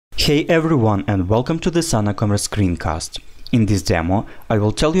Hey everyone, and welcome to the SanaCommerce screencast. In this demo, I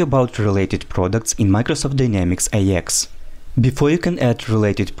will tell you about related products in Microsoft Dynamics AX. Before you can add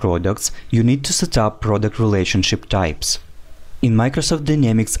related products, you need to set up product relationship types. In Microsoft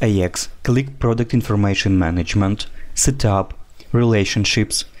Dynamics AX, click Product Information Management, Setup,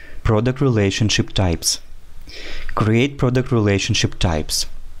 Relationships, Product Relationship Types. Create product relationship types.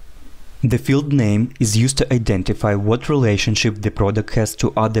 The field name is used to identify what relationship the product has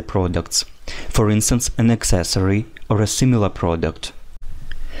to other products, for instance an accessory or a similar product.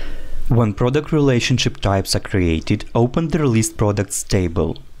 When product relationship types are created, open the Released Products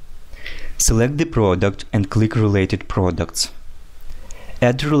table. Select the product and click Related Products.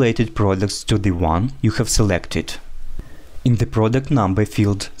 Add related products to the one you have selected. In the product number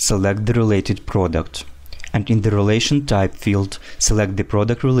field, select the related product. And in the relation type field, select the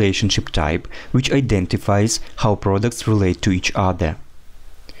product relationship type, which identifies how products relate to each other.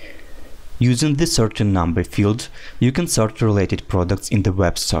 Using the certain number field, you can sort related products in the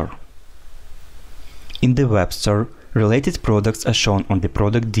web store. In the web store, related products are shown on the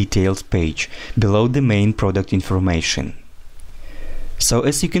product details page, below the main product information. So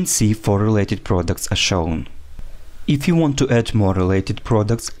as you can see, 4 related products are shown. If you want to add more related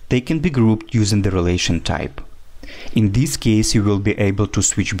products, they can be grouped using the relation type. In this case, you will be able to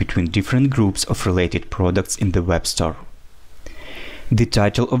switch between different groups of related products in the web store. The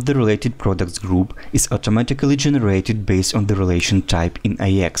title of the related products group is automatically generated based on the relation type in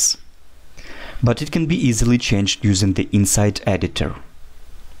AX, but it can be easily changed using the Insight editor.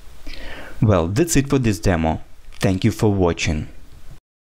 Well, that's it for this demo. Thank you for watching.